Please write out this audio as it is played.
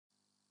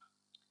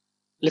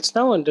Let's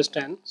now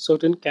understand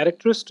certain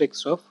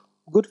characteristics of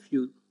good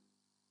fuel.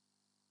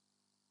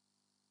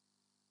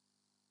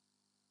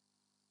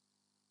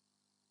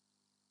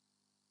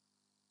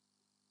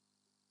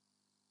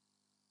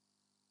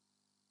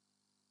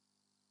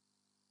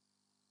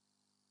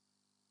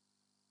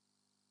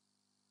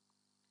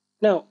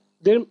 Now,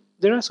 there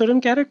are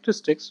certain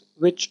characteristics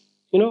which,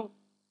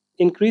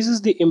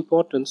 increases the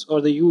importance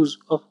or the use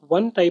of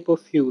one type of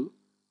fuel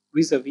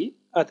vis-a-vis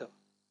other.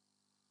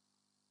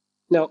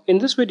 Now, in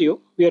this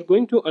video, we are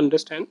going to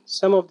understand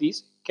some of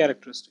these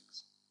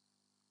characteristics.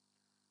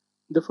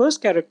 The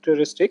first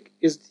characteristic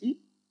is the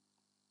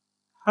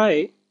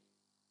high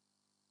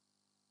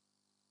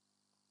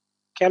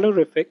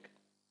calorific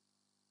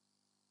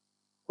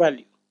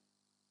value.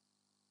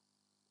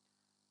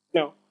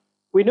 Now,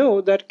 we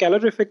know that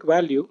calorific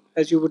value,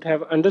 as you would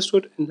have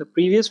understood in the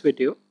previous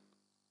video,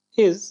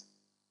 is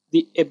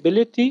the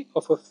ability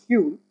of a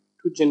fuel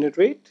to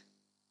generate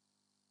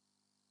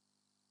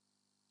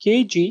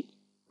kg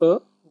per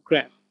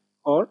gram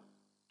or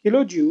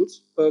kilojoules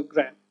per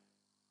gram.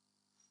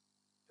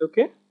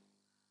 Okay.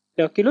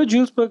 Now,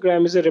 kilojoules per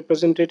gram is a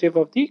representative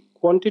of the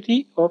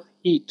quantity of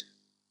heat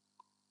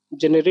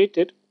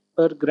generated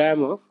per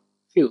gram of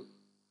fuel.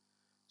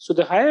 So,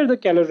 the higher the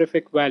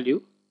calorific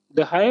value,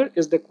 the higher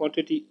is the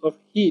quantity of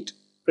heat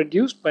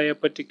produced by a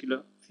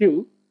particular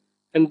fuel,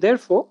 and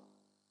therefore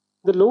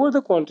the lower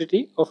the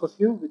quantity of a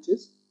fuel which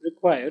is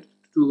required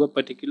to do a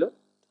particular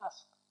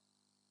task.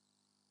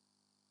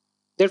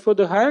 Therefore,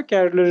 the higher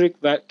calorific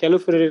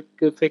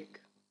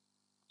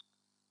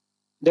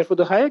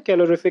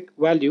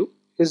value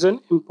is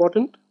an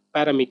important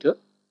parameter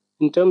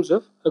in terms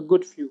of a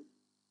good fuel.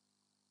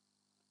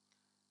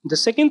 The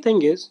second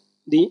thing is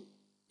the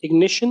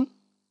ignition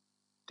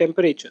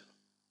temperature.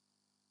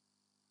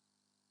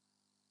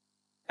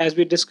 As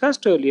we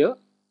discussed earlier,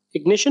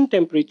 ignition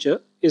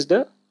temperature is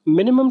the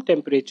minimum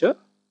temperature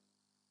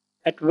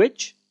at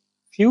which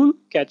fuel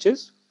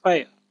catches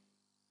fire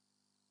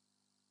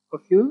or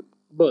fuel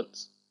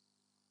burns.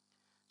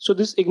 So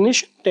this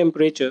ignition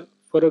temperature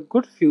for a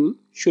good fuel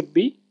should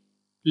be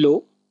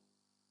low,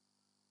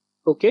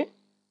 okay,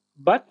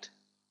 but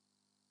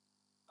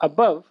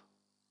above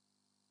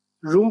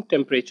room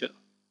temperature.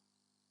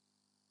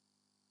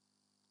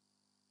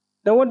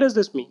 Now what does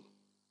this mean?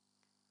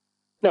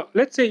 Now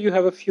let's say you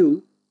have a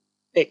fuel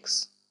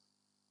X,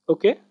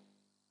 okay.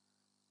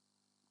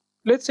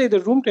 Let's say the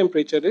room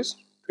temperature is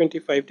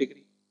 25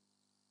 degree.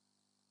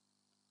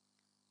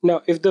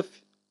 Now if the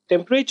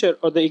temperature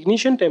or the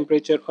ignition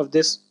temperature of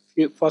this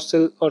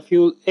fossil or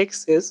fuel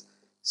X is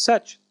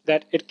such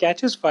that it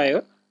catches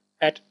fire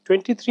at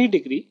 23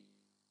 degree,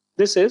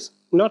 this is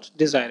not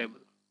desirable.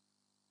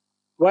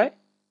 Why?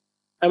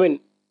 I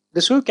mean,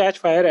 this will catch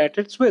fire at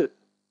its will,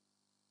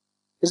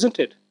 isn't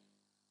it?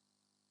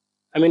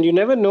 I mean, you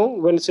never know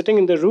when sitting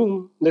in the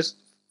room, this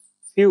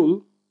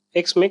fuel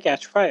X may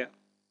catch fire.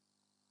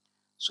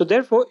 So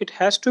therefore, it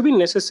has to be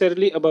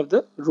necessarily above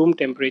the room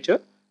temperature.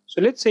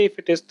 So let's say if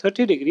it is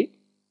 30 degree,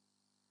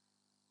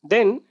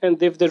 then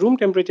and if the room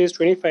temperature is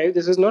 25,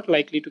 this is not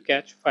likely to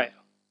catch fire.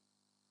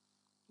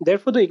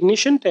 Therefore, the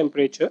ignition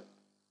temperature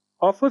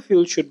of a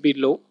fuel should be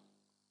low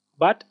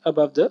but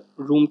above the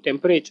room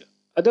temperature.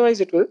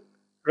 Otherwise, it will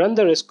run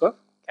the risk of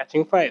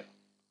catching fire.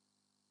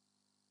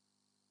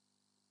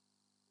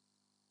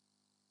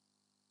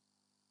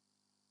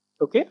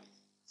 Okay.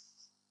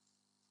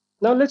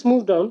 Now let's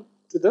move down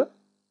to the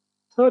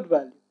third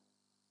value.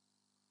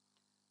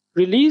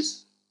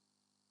 Release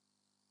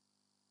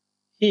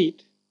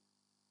heat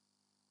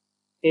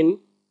in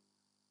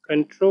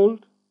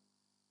controlled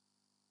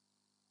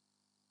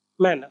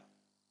manner.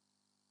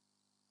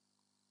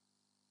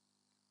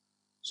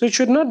 So it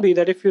should not be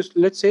that if you,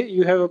 let's say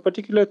you have a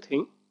particular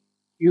thing,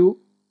 you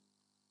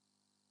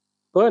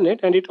burn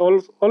it and it all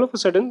of a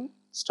sudden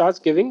starts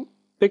giving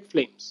big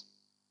flames.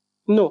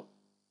 No.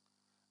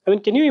 I mean,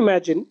 can you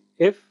imagine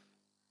if,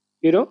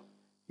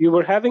 you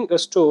were having a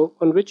stove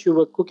on which you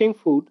were cooking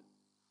food.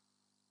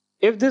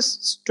 If this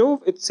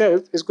stove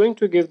itself is going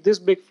to give this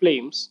big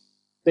flames,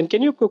 then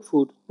can you cook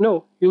food?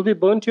 No, you'll be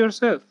burnt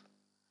yourself.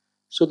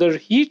 So the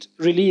heat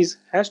release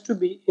has to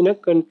be in a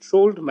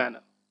controlled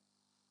manner.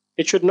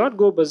 It should not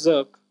go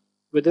berserk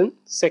within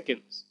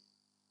seconds.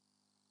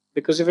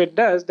 Because if it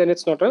does, then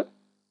it's not a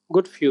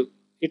good fuel.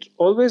 It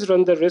always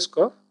runs the risk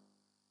of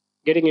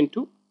getting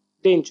into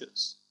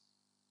dangers.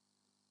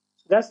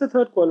 So that's the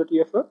third quality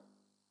of a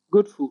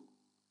good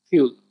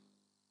fuel.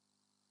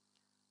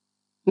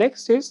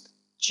 Next is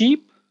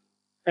cheap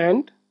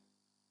and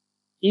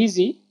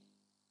easy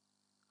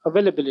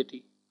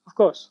availability. Of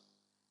course,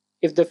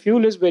 if the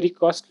fuel is very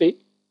costly,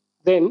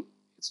 then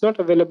it's not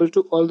available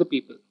to all the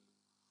people.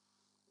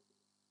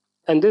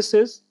 And this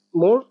is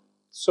more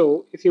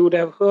so if you would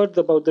have heard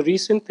about the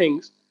recent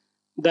things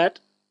that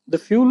the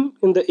fuel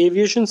in the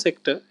aviation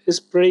sector is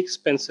pretty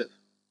expensive.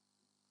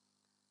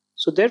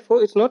 So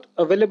therefore, it's not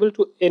available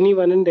to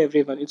anyone and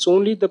everyone. It's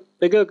only the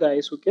bigger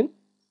guys who can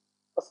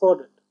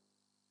afford it.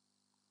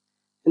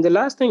 And the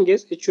last thing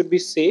is it should be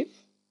safe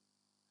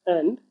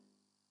and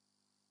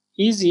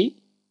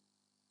easy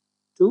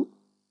to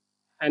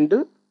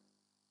handle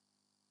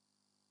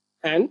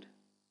and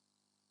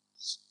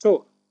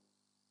store.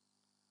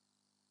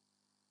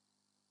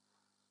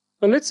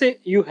 Now let's say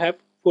you have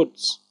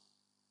woods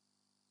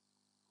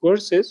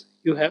versus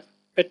you have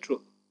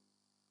petrol.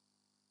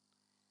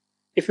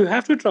 If you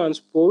have to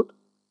transport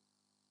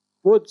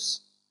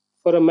woods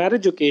for a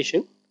marriage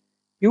occasion,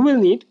 you will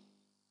need,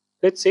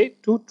 let's say,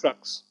 2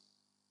 trucks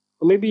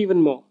or maybe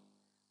even more.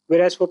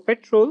 Whereas for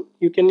petrol,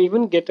 you can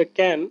even get a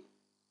can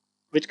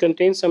which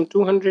contains some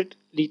 200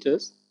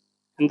 liters,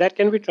 and that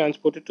can be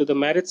transported to the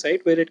marriage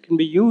site where it can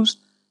be used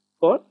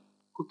for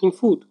cooking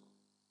food.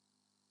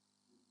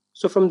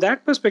 So from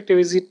that perspective,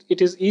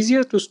 it is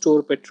easier to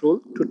store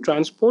petrol, to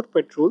transport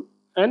petrol,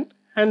 and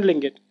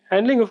handling it.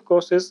 Handling, of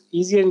course, is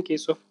easier in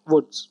case of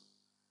woods,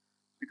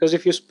 because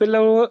if you spill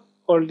over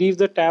or leave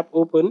the tap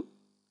open,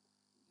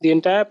 the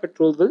entire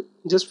petrol will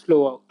just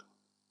flow out.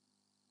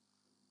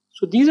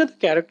 So these are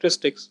the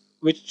characteristics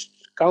which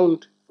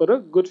count for a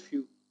good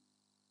fuel.